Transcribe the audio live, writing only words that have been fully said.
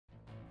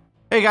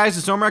Hey guys,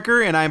 it's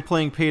Ohmwrecker, and I'm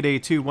playing Payday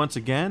 2 once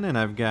again, and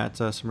I've got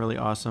some really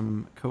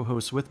awesome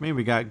co-hosts with me.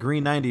 We got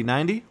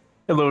Green9090.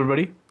 Hello,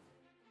 everybody.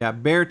 Got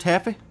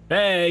Baertaffy.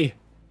 Hey.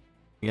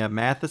 We got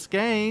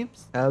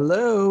MathasGames.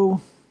 Hello.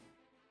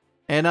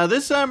 And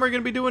this time we're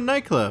going to be doing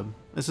NIGHTCLUB.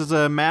 This is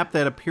a map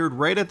that appeared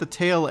right at the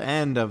tail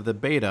end of the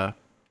beta.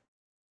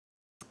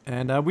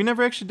 And we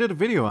never actually did a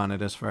video on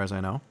it, as far as I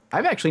know.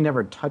 I've actually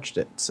never touched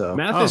it, so...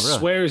 Mathas really?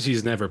 swears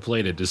he's never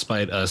played it,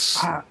 despite us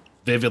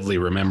vividly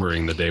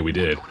remembering the day we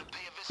did.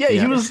 Yeah,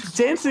 he was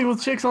dancing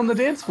with chicks on the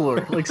dance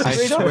floor. Like, I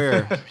straight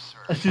swear. up.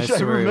 I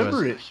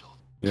remember it.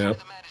 Yeah.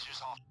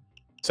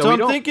 So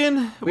I'm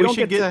thinking we don't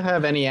should get to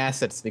have any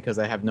assets because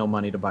I have no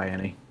money to buy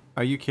any.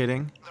 Are you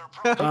kidding?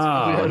 Oh,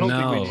 I don't no.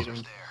 think we need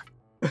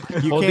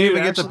him. You Well, can't dude,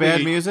 even get the bad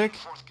actually- music?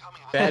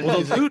 Bad Well, the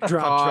music loot drop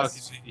truck costs-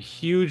 is a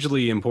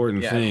hugely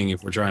important Yeah. thing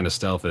if we're trying to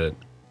stealth it.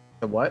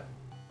 The what?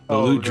 The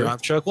Oh, loot okay.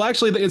 drop truck. Well,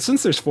 actually,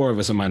 since there's 4 of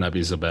us, it might not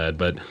be so bad.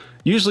 But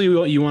usually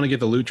you want to get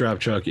the loot drop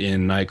truck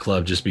in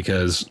NIGHTCLUB just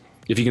because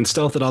if you can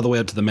stealth it all the way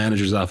up to the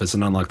manager's office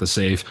and unlock the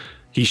safe,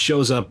 he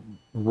shows up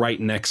right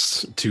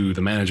next to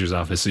the manager's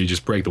office. So you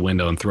just break the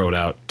window and throw it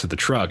out to the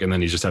truck, and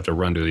then you just have to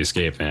run to the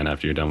escape van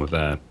after you're done with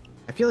that.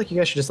 I feel like you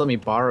guys should just let me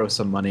borrow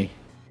some money.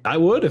 I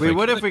would if We I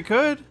would could. if we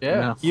could. Yeah.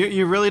 No.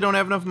 You really don't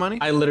have enough money?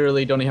 I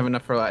literally don't have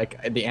enough for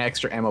like the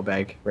extra ammo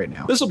bag right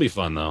now. This will be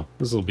fun though.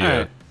 This will be a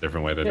Alright.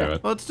 different way to Yeah. do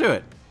it. Well, let's do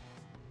it.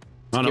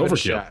 On Give it a overkill.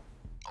 shot.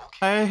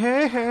 Hey,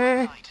 hey,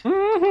 hey.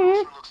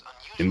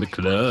 In the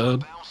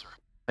club.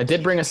 I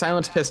did bring a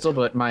silenced pistol,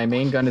 but my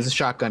main gun is a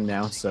shotgun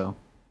now, so...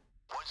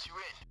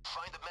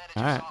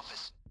 All right.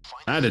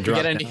 I had to If we drop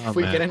get any, down, if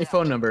we man. get any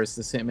phone numbers,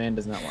 the same man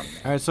does not want them.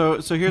 All right, so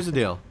here's the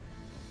deal.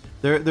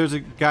 There's a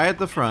guy at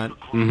the front.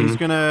 Mm-hmm. He's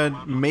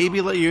gonna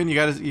maybe let you in. You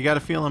gotta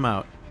feel him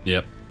out.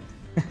 Yep.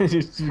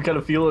 You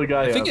gotta feel a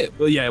guy I think out. it.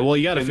 Well, yeah. Well,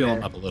 you got to In feel there.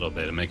 him up a little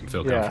bit and make him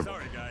feel Yeah. comfortable.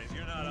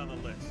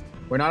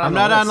 We're not on I'm the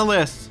not list. on the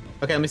list.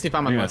 Okay, let me see if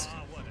I'm on the Yeah. list.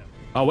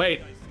 Oh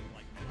wait.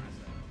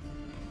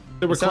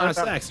 They were You sound class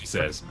like- acts, he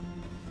says.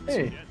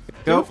 Hey.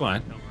 Go. We're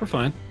fine. We're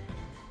fine.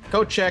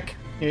 Code check.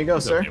 Here you go,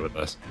 It's sir. okay with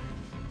us.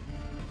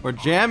 We're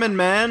jamming,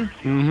 man.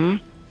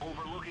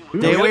 Mm-hmm.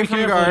 Stay away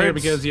from guards.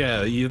 Because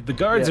the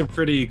guards Yeah. are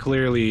pretty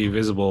clearly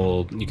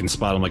visible. You can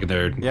spot them like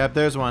they're Yep,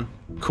 there's one.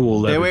 cool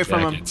Stay leather away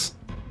from 'em. jackets.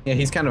 Yeah,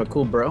 he's kind of a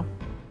cool bro.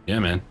 Yeah,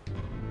 man.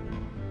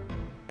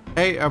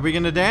 Hey, are we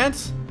gonna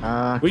dance?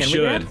 We Can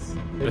should. dance?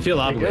 I feel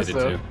I guess obligated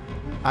so. to.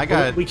 I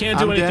got. We can't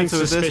do I'm anything dancing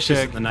with this suspicious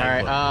chick. in the All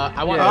right, night.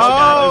 I want. Yeah.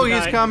 Oh, There's a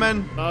he's guy.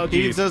 coming. Oh,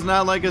 He jeez. does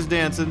not like us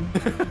dancing.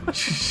 Come on,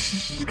 Let's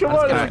it's get, a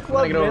I'm club,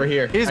 gonna get over man.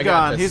 here. He's I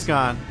got gone. this. He's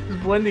gone.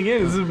 It's blending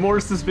in. Is it more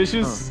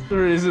suspicious,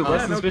 or is it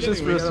less no suspicious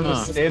kidding, for us to we just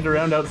gotta- stand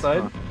around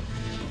outside?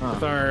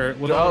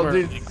 With all Oh, our,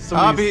 dude,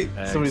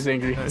 somebody's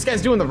angry. This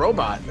guy's doing the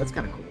robot. That's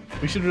kind of cool.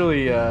 We should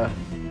really,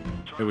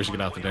 maybe we should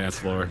get off the dance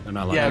floor. They're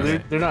not yeah,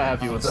 allowed. they're not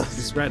happy with us.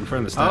 He's right in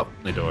front of the staff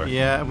door.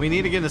 Yeah, we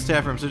need to get in the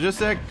staff room. So just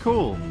act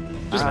cool.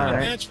 Just All right.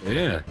 naturally,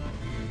 yeah.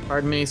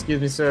 Pardon me,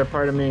 excuse me, sir.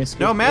 Pardon me. Excuse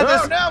No, me.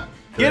 Mathas. No.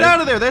 Get out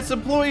of there. That's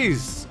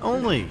employees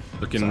only.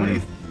 Looking What do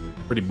you-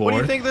 pretty What bored. do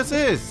you think this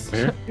is?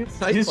 Here,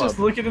 He's Nightclub. just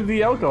looking at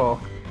the alcohol.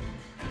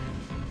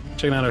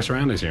 checking out our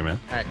surroundings here, man.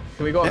 All right,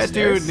 can we go That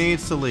upstairs? dude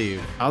needs to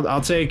leave.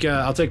 I'll take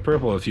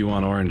purple if you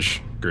want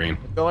orange, green.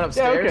 Going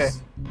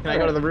upstairs. okay. Can I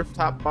go to the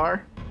rooftop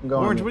bar? I'm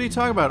going. Orange. What are you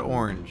talking about,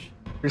 orange?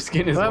 Your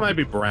skin is. Well, that might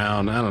be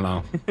brown. I don't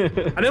know. I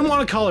didn't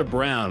want to call it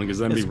brown because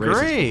that'd It's be racist.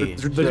 gray. The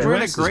He's wearing a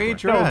dress is gray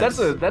brown. dress.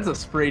 No, that's a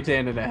spray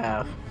tan and a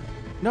half.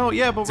 No,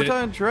 yeah, but we're it-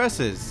 talking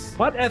dresses.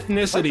 What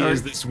ethnicity What?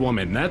 is this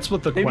woman? That's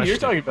what the Maybe question you're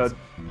talking is. about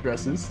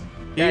dresses.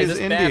 Guys, He's this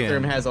Indian.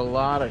 bathroom has a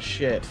lot of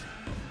shit.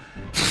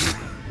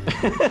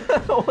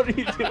 What are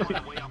you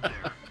doing?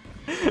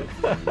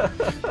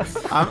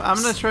 I'm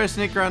gonna try to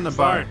sneak around the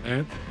Sorry, bar.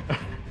 man. All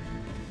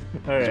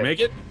Did you right. make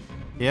it?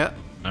 Yeah.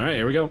 All right,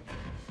 here we go.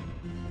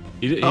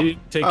 He Oh,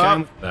 didn't take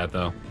time with that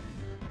though.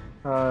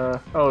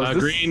 Oh, is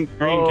this... Green,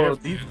 Oh, careful.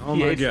 he Oh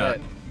my hates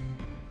god.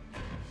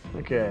 that.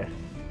 Okay.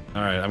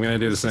 All right, I'm gonna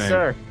do the same.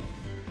 Sir,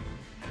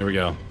 Here we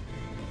go.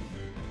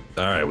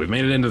 All right, we've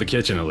made it into the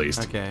kitchen at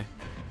least. Okay.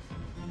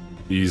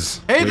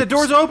 These. Hey, the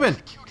door's open.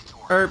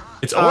 Or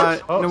It's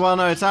open? Oh. no, well,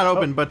 no, it's not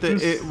open. But there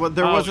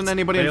Oh, wasn't it's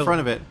anybody in available.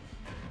 front of it.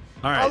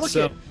 All right, oh look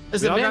so it.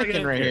 There's we a all gotta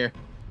mannequin get right here.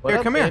 What Here,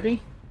 up, come here.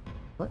 baby?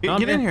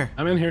 Get in here.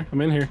 I'm in here. I'm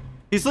in here.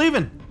 He's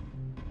leaving.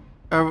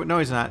 Oh no,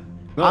 he's not.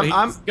 No,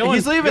 I'm going,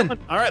 he's leaving. going.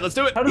 All right, let's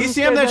do it. How does this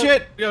ECM guy that know-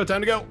 shit. Go,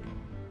 time to go.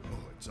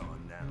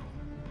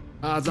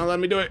 It's not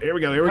letting me do it. Here we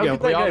go. Here we How go.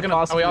 could Are we That all, guy gonna, are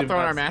we possibly all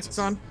throwing our have masks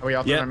on? Are we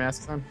all throwing Yeah. our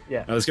masks on?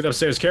 Yeah. Now let's get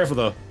upstairs. Careful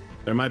though.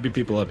 There might be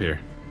people up here.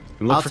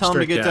 And look I'll for tell him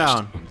to strict get dash.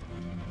 down.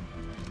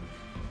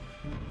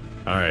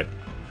 All right.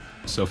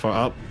 So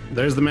far, oh,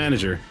 there's the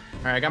manager.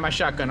 All right, I got my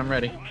shotgun. I'm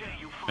ready.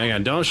 Hang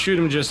on, don't shoot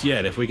him just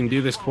yet. If we can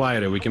do this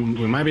quieter, we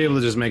might be able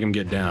to just make him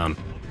get down.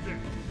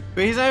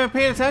 But he's not even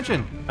paying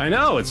attention. I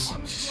know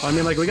it's. I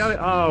mean, like we got it.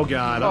 Oh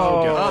god. Oh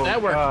Oh. god. Oh, that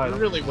worked God.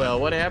 really well.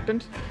 What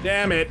happened?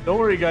 Damn it. Don't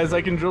worry, guys.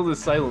 I can drill this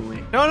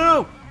silently. No,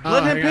 no, no.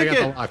 Let him hang on, I pick got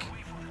it. the lock.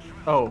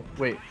 Oh,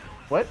 wait.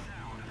 What?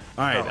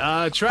 All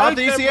right. Try Off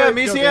the to ECM,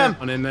 go ECM.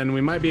 down, and then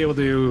we might be able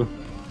to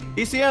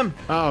ECM.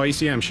 Oh,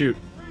 ACM, shoot.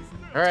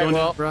 All right, Going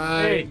well,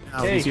 right.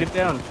 now, Hey, ECM. get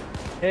down.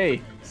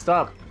 Hey,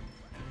 stop.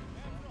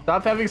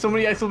 Stop having so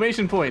many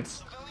exclamation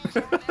points.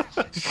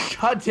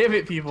 God damn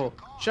it, people.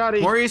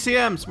 shoddy. More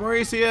ECMs. More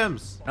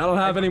ECMs. I don't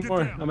have any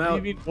more. I'm What do you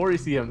out. mean more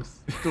ECMs?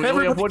 Do we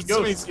only have one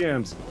Everybody ghost?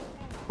 ACMs.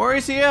 More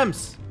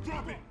ECMs.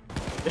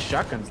 This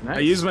shotgun's nice. I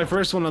used my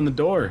first one on the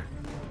door.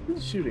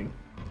 Who's shooting?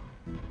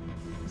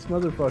 This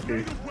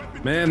motherfucker.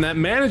 Man, that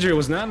manager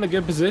was not in a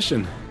good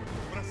position.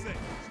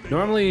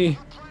 Normally,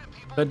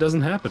 that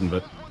doesn't happen,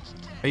 but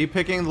Are you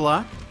picking the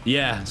lock?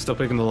 yeah, still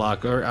picking the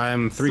lock. Or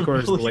I'm 3/4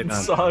 of the way Civilian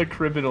down. saw a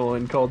criminal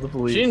and called the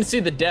police. She didn't see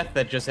the death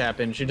that just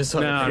happened. She just saw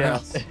No, the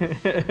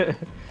no. chaos.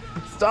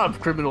 Stop,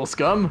 criminal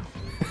scum.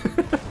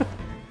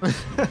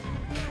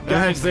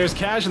 Guys, there's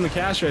cash in the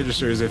cash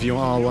registers if you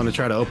all want to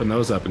try to open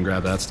those up and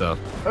grab that stuff.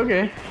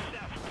 Okay.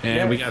 And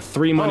Yeah. we got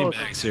 3 money Oh.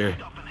 bags here.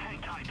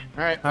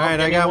 All right. All right,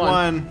 I got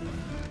one.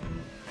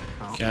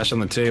 Cash on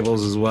the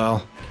tables as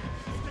well.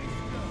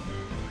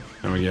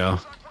 There we go.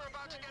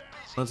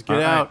 Let's get All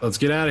right, out. let's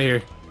get out of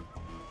here.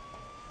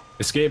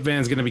 Escape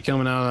van's gonna be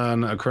coming out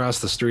on across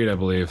the street, I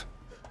believe.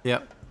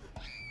 Yep.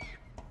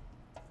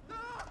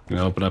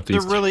 Gonna open up It's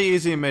these. a really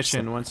easy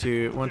mission once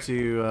you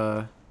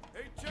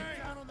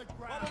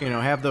you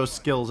know, have those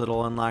skills.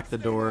 It'll unlock the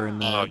door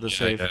and the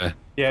safe.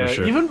 Yeah, for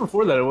sure. even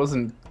before that, it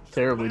wasn't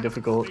terribly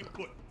difficult.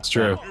 It's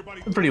true.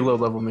 A pretty low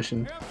level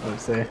mission, I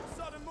would say.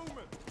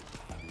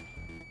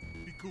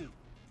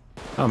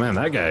 Oh man,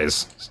 that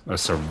guy's a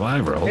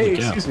survivor. Holy Hey,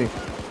 cow. excuse me.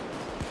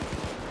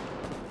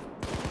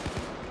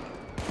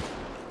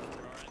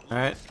 All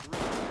right.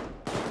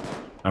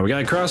 Alright, we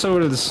gotta cross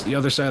over to the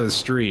other side of the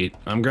street.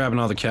 I'm grabbing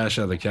all the cash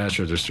out of the cash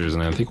registers,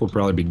 and I think we'll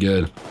probably be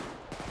good.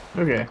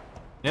 Okay.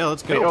 Yeah,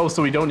 let's Wait, go. oh,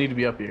 so we don't need to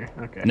be up here.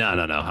 Okay. No,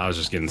 no, no. I was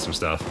just getting some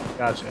stuff.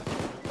 Gotcha.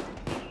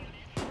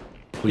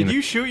 Did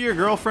you shoot your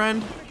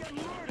girlfriend?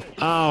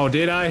 Oh,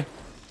 did I?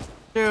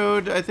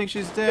 Dude, I think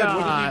she's dead. What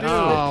did you do?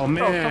 Oh,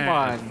 man. Oh, come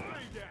on.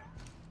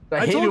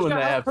 I hate told it you when I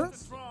that have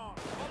happens.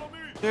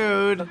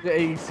 Dude.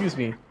 Hey, excuse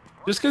me.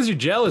 Just because you're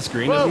jealous,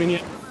 Green, doesn't mean you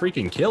have to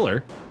freaking kill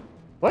her.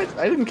 What?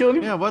 I didn't kill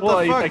anyone. Yeah, what well,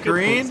 the fuck, I killed a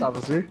Green? police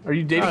officer. Are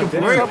you dating Oh, a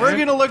police We're officer?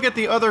 gonna look at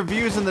the other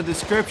views in the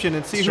description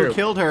and see It's who true.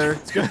 killed her.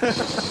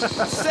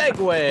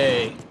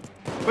 Segway.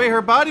 Wait,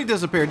 her body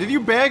disappeared. Did you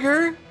bag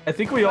her? I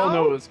think we all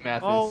know it was Mathas.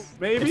 Oh,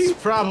 maybe? It's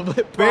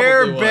probably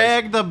Bear was.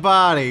 bagged the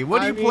body.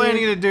 What are I you mean-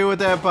 planning to do with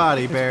that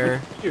body,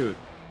 Bear? Cute.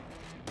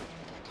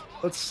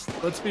 Let's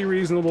be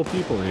reasonable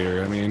people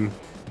here. I mean,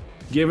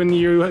 given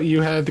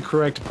you had the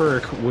correct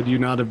perk, would you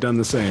not have done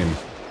the same?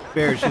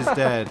 Bear, she's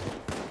dead.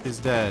 She's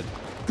dead.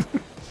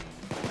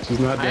 She's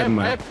not I dead, have, I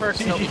man. have perks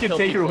to You help me can kill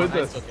take her people, with and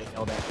I us. still get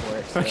yelled at for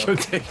it, I so. can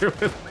take her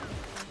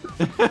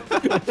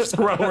with. Just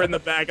throw her in the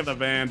back of the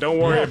van. Don't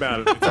worry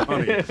about it. It's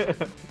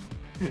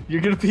funny. You're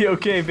gonna be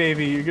okay,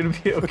 baby. You're gonna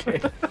be okay.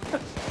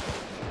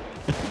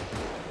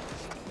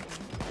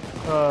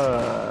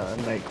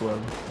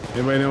 Nightclub.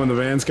 Anybody know when the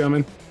van's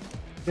coming?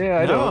 Yeah,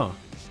 I know.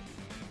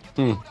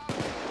 No.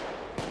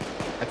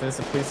 After this,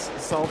 a police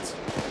assault?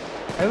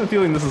 I have a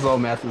feeling this is all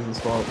Mathas'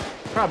 fault.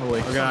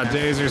 Probably. Oh god,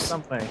 tasers.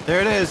 Some way.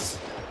 There it is.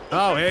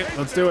 Oh, hey,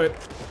 let's do it.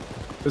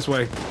 This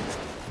way.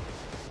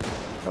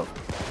 Look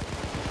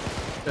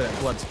at that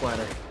blood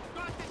splatter.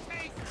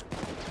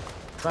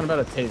 Something about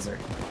a taser.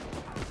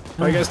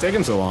 Why are you guys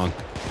taking so long?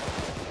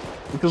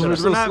 Because we're We're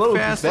so not slow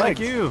with fast these like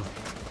bags. you.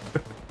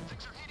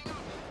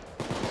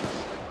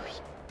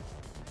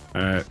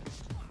 Alright.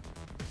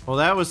 Well,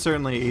 that was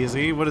certainly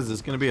easy. What is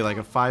this going to be, like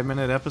a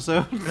 5-minute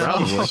episode?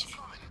 Probably.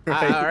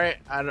 Alright,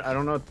 I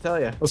don't know what to tell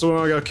you. Also, we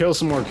want to go kill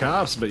some more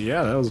cops, but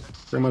yeah, that was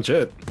pretty much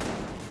it.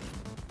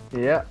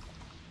 Yeah.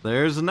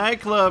 There's a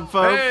nightclub,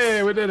 folks.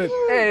 Hey, we did it.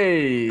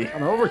 Hey.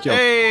 On overkill.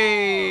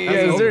 Hey! Yeah,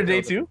 is there a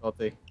day 2? No,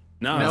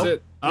 Nope. that's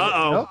it.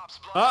 Uh-oh. Nope.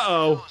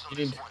 Uh-oh. You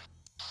need...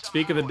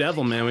 Speak of the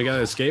devil, man, we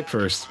gotta escape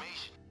first.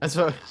 That's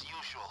what...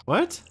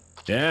 What?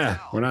 Yeah,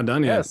 we're not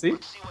done Yeah, yet. see?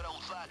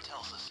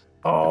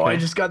 Oh, I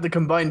just got the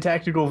combined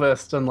tactical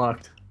vest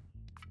unlocked.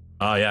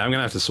 Oh yeah, I'm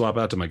gonna have to swap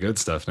out to my good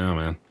stuff now,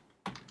 man.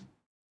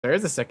 There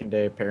is a second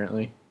day,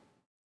 apparently.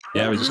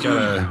 Yeah, we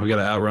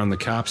gotta outrun the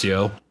cops,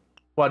 yo.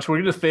 Watch, we're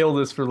gonna fail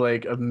this for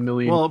like a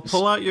million. Well,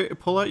 pull out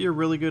your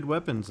really good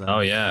weapons then. Oh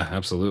yeah,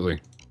 absolutely.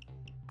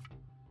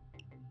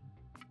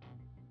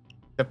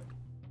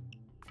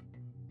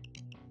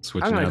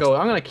 Switching I'm out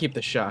gonna keep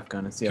the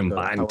shotgun and see to how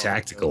combined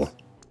tactical.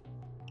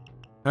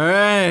 All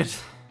right.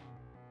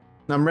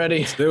 I'm ready.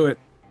 Let's do it.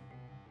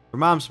 For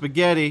Mom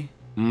Spaghetti.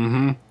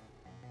 Mm-hmm.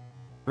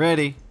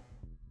 Ready.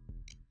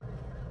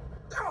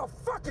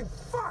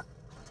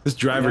 This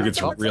driver Yeah.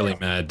 gets really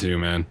mad too,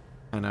 man.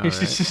 I know,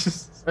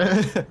 he's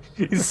right?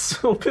 he's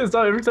so pissed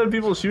off every time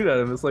people shoot at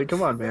him. It's like,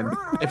 come on, man.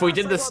 If we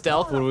did the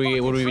stealth, would we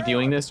be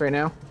doing this right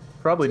now?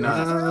 Probably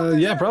not.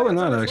 Yeah, probably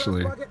not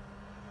actually.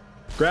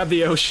 Grab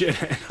the oh shit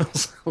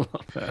handles. I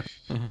love that.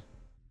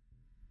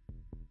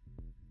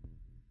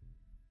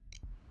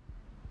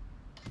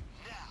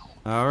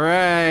 All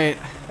right.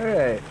 All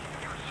right.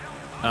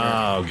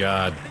 Oh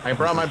god. I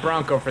brought my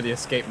Bronco for the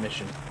escape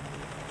mission.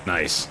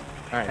 Nice.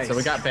 All right, so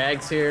we got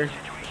bags here.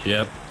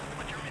 Yep.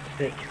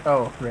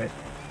 Oh, right.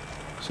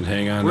 Should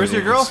hang on. Where's to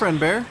your these. girlfriend,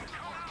 Bear?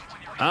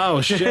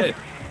 Oh shit!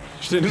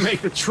 She didn't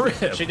make the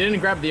trip. She didn't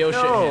grab the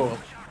No.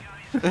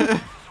 handle.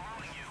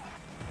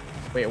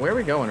 Wait, where are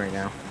we going right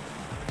now?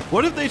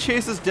 What if they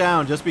chase us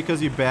down just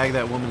because you bagged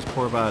that woman's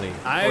poor body?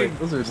 I Wait,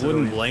 those are wouldn't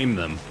civilians. blame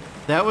them.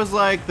 That was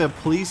like the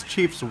police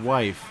chief's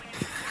wife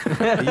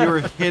that you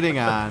were hitting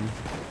on.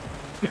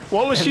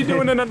 What was she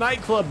doing in a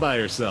nightclub by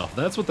herself?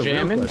 That's what the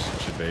Jamming? real question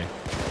should be.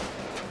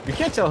 You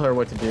can't tell her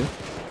what to do.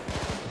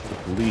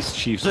 Police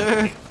chief's.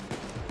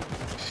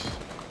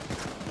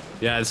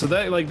 Yeah, so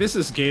that like this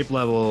escape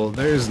level,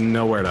 there's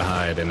nowhere to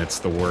hide, and it's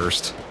the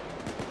worst.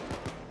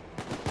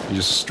 You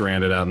just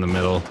stranded out in the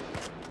middle.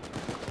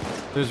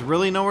 There's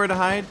really nowhere to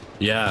hide?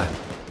 Yeah.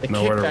 The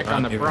nowhere to kickback run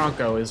on the either.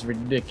 Bronco is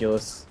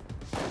ridiculous.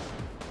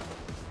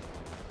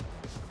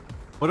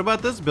 What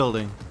about this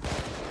building?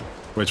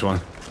 Which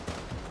one?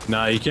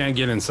 No, you can't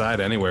get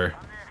inside anywhere.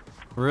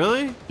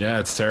 Really? Yeah,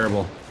 it's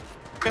terrible.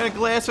 What kind of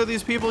glass are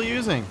these people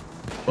using?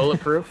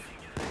 Bulletproof.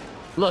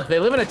 Look, they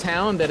live in a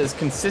town that is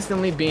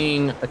consistently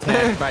being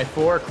attacked by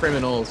 4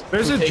 criminals.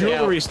 There's who a take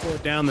jewelry out store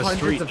down the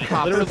hundreds street. of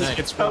coppers Literally a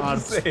gets night. robbed I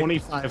was saying.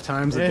 25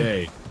 times a Yeah.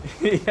 day.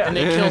 And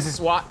they kill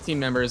SWAT team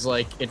members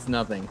like it's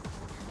nothing.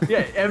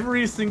 Yeah,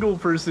 every single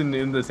person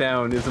in the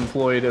town is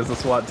employed as a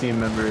SWAT team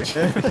member.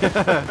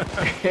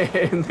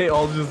 And they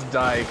all just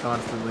die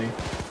constantly.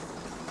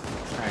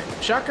 Alright,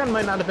 shotgun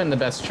might not have been the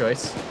best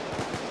choice.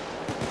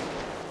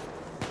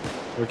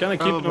 We're kind of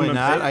keeping them Probably in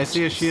not. bed. I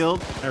see a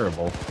shield.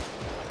 Terrible.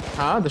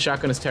 Huh? The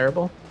shotgun is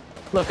terrible?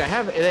 Look,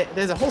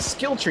 there's a whole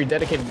skill tree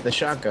dedicated to the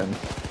shotgun.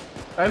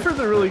 I've heard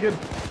they're really good.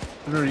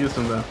 I've never used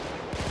them though.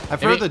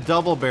 I've Maybe- heard the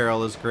double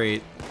barrel is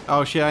great.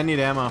 Oh shit, I need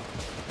ammo.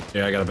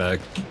 Yeah, I got a bag.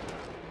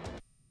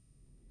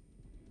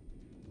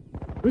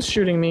 Who's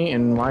shooting me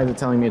and why is it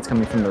telling me it's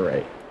coming from the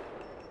right?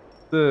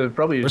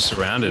 Probably. We're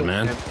surrounded,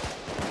 man.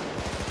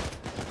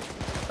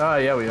 Ah,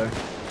 yeah, we are.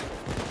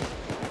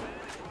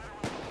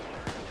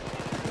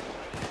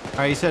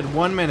 Alright, you said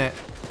 1 minute.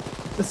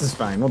 This is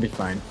fine, we'll be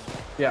fine.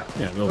 Yeah.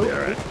 Yeah, we'll be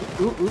alright.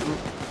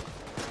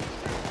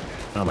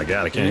 Oh my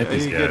god, I can't hit Are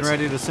these you guys. getting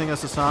ready to sing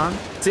us a song?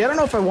 See, I don't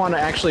know if I want to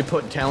actually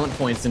put talent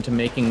points into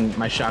making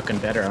my shotgun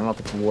better. I don't know if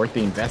it's worth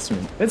the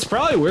investment. It's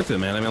probably worth it,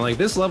 man. I mean, like,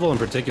 this level in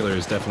particular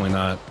is definitely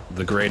not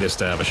the greatest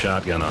to have a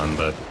shotgun on,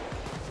 but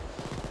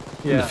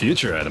in the Yeah.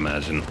 future, I'd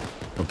imagine,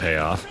 will pay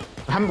off.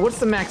 What's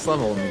the max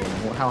level?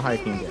 How high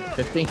can you get?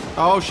 50?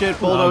 Oh shit,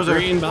 bulldozer. Oh,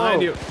 green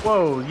behind you.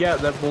 Whoa, yeah,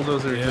 that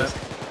bulldozer Yeah. just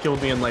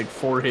killed me in like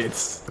 4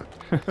 hits.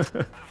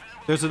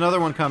 There's another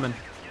one coming.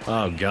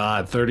 Oh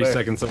god, 30 Where?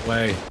 seconds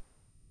away.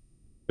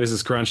 This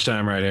is crunch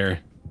time right here.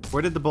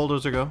 Where did the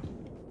bulldozer go?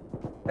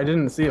 I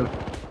didn't see him.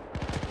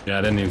 Yeah,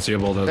 I didn't even see a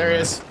bulldozer. There he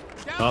man. is.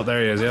 Oh,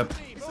 there he is, yep.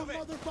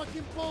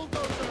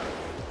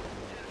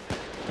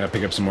 Gotta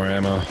pick up some more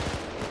ammo.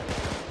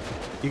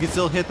 You can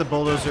still hit the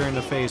bulldozer in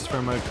the face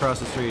from across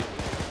the street.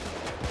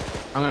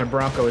 I'm gonna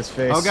Bronco his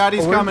face. Oh god,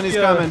 he's where's coming, he's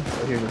the, coming.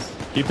 Oh, here it is.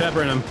 Keep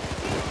peppering him.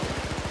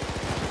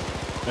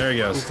 There he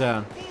He's goes.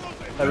 down.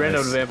 I ran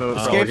out of ammo. Oh,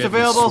 Escape's we're getting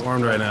available.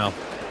 Swarmed right now.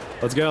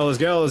 Let's go, let's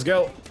go, let's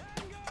go.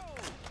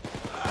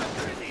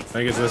 I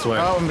think it's this way.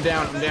 Oh, I'm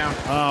down, I'm down.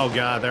 Oh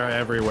god, they're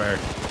everywhere.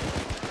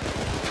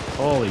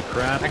 Holy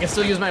crap. I can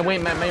still use my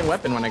main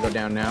weapon when I go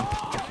down now,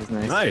 which is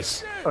nice.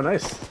 Nice. Oh,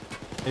 nice.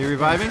 Are you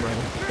reviving?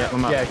 Yeah,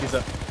 I'm up. Yeah, he's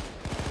up.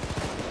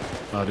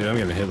 Oh dude, I'm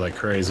getting hit like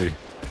crazy.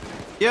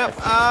 Yep.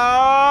 Oh, God,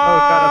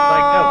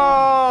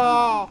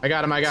 I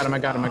got him, I got him, I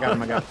got him, I got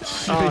him, I got him.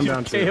 Oh, I'm Did you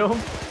down too. KO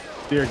him?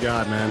 Dear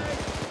god, man.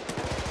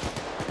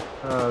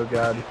 Oh,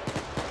 God.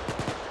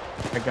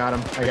 I got him,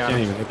 I got Can't him.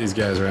 even hit these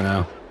guys right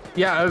now.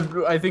 Yeah,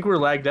 I think we're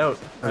lagged out.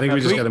 I think we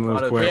just gotta move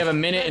We quick. have a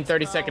minute and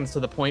 30 seconds to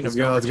the point Let's of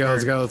go, no let's go,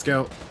 let's return. go,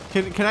 let's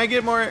go. Can I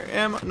get more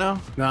ammo? No.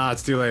 Nah,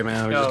 it's too late,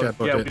 man. We just No, gotta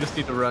book yeah, we it. just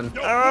need to run.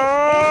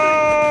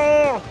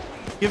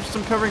 Give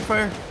some covering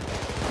fire.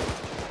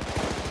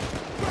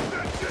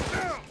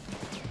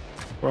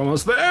 We're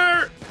almost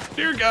there!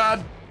 Dear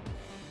God!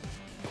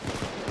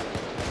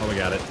 Oh, we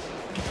got it.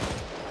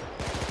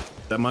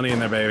 That money in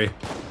there, baby.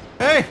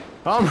 Hey!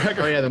 Ohmwrecker!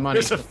 Oh, yeah, the money.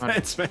 There's a The money.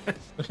 fence, man.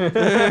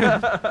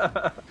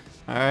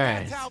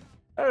 Alright.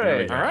 All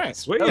right. All right,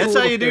 sweet. That was That's a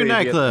how little you do scary,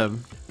 nightclub.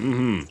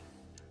 Mm-hmm.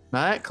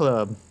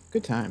 Nightclub.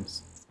 Good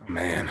times. Oh,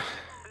 man.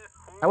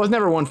 I was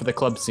never one for the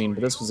club scene,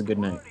 but this was a good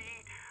night.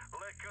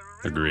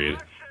 Agreed.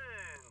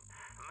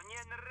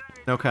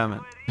 No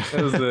comment.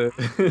 That was a...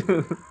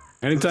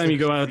 Anytime you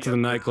go out to the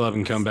nightclub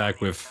and come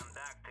back with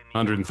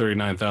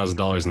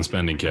 $139,000 in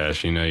spending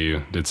cash, you know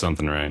you did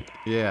something right.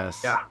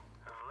 Yes. Yeah.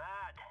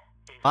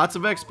 Lots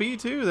of XP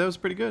too. That was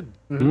pretty good.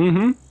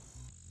 Mm-hmm.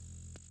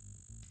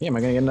 Yeah, am I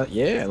gonna get another?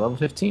 Yeah, level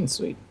 15,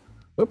 sweet.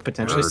 Oop,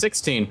 potentially Word.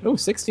 16. Ooh,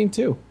 16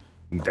 too.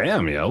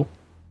 Damn, yo.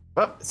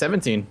 Oh,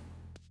 17.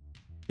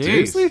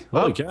 Seriously?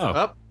 Holy Up, cow.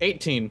 Up,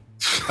 18.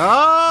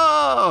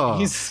 Oh!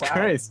 Jesus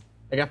Christ.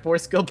 I got 4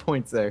 skill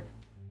points there.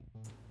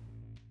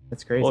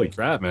 That's crazy. Holy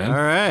crap, man. All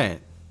right.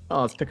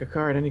 Oh, let's pick a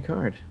card, any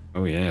card.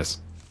 Oh, yes.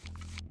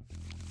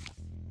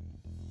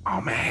 Oh,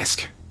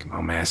 mask. Come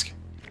on, mask.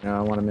 No,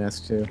 I want a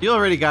mask too. You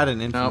already got an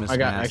infamous I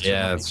got mask. extra.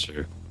 Yeah, that's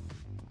true.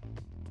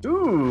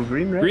 Ooh,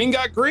 green red. Green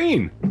got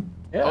green.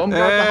 Yeah. Ohm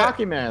got the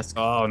hockey mask.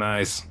 Oh,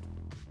 nice.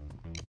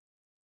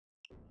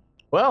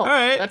 Well, All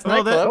right. that's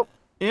Well, Nightclub.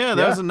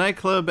 that was a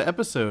Nightclub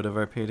episode of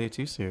our Payday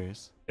 2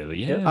 series. Hell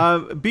yeah.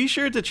 Be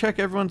sure to check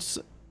everyone's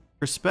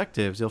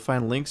perspectives. You'll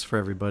find links for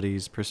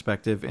everybody's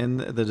perspective in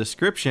the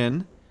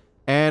description.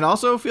 And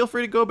also feel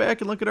free to go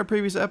back and look at our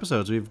previous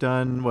episodes. We've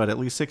done, what, at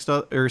least six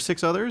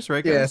others,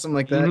 right, guys? Yeah, something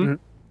like that. Mm-hmm.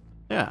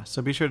 Yeah,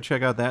 so be sure to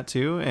check out that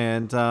too.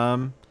 And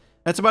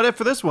that's about it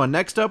for this one.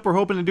 Next up, we're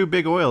hoping to do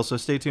Big Oil, so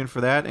stay tuned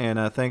for that.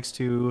 And thanks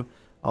to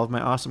all of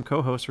my awesome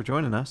co-hosts for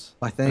joining us.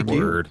 Why, thank you.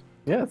 Word.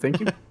 Yeah, thank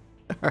you.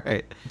 All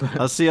right.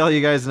 I'll see all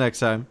you guys next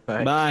time.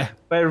 Bye. Bye.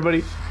 Bye,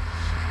 everybody.